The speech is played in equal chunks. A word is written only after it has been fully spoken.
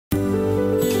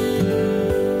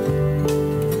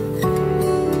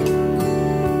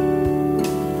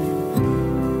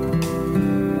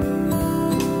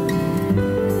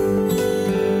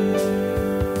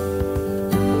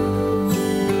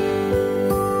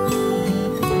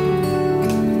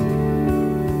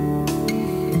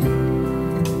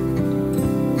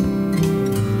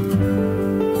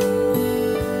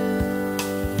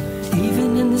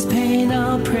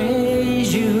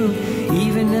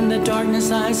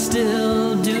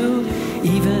still do,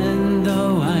 even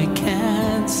though I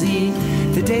can't see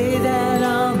the day that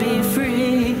I'll be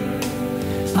free.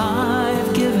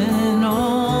 I've given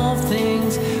all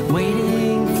things,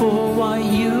 waiting for what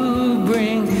you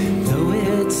bring. Though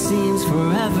it seems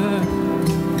forever,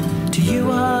 to you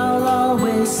I'll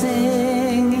always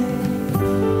sing.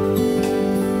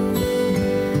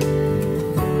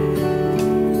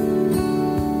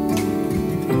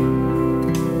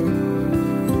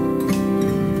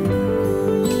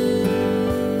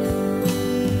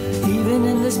 Even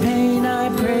in this pain I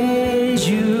praise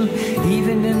you,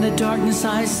 even in the darkness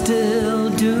I still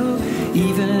do,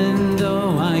 even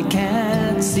though I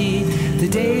can't see the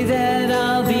day that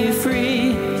I'll be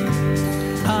free.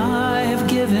 I've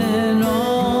given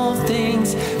all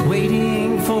things,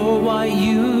 waiting for what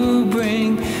you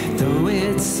bring. Though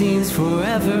it seems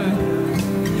forever,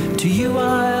 to you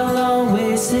I'll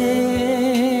always sing.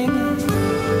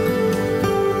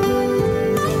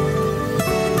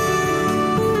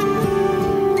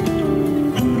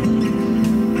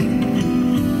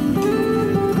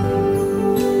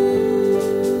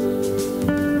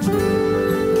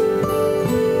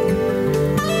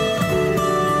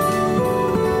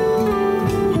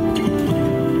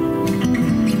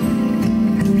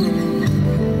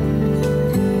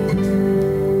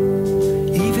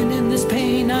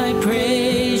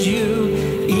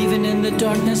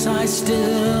 Darkness I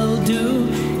still do,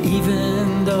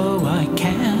 even though I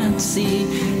can't see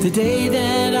the day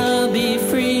that I'll be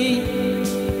free.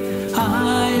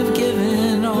 I've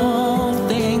given all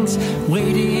things,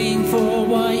 waiting for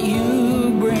what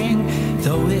you bring.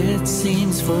 Though it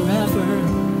seems forever,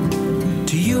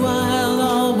 to you I'll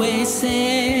always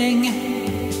sing.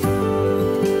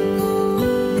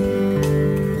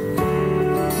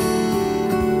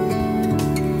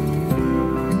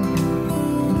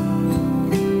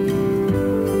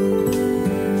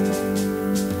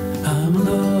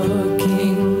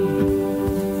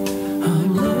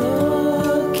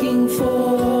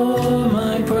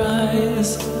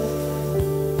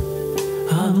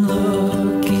 I'm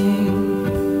looking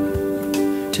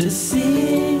to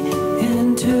see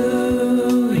into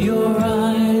your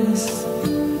eyes.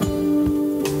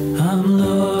 I'm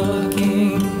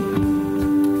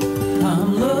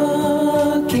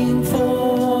looking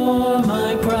for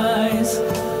my prize.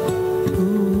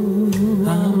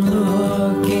 I'm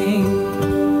looking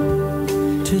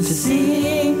to see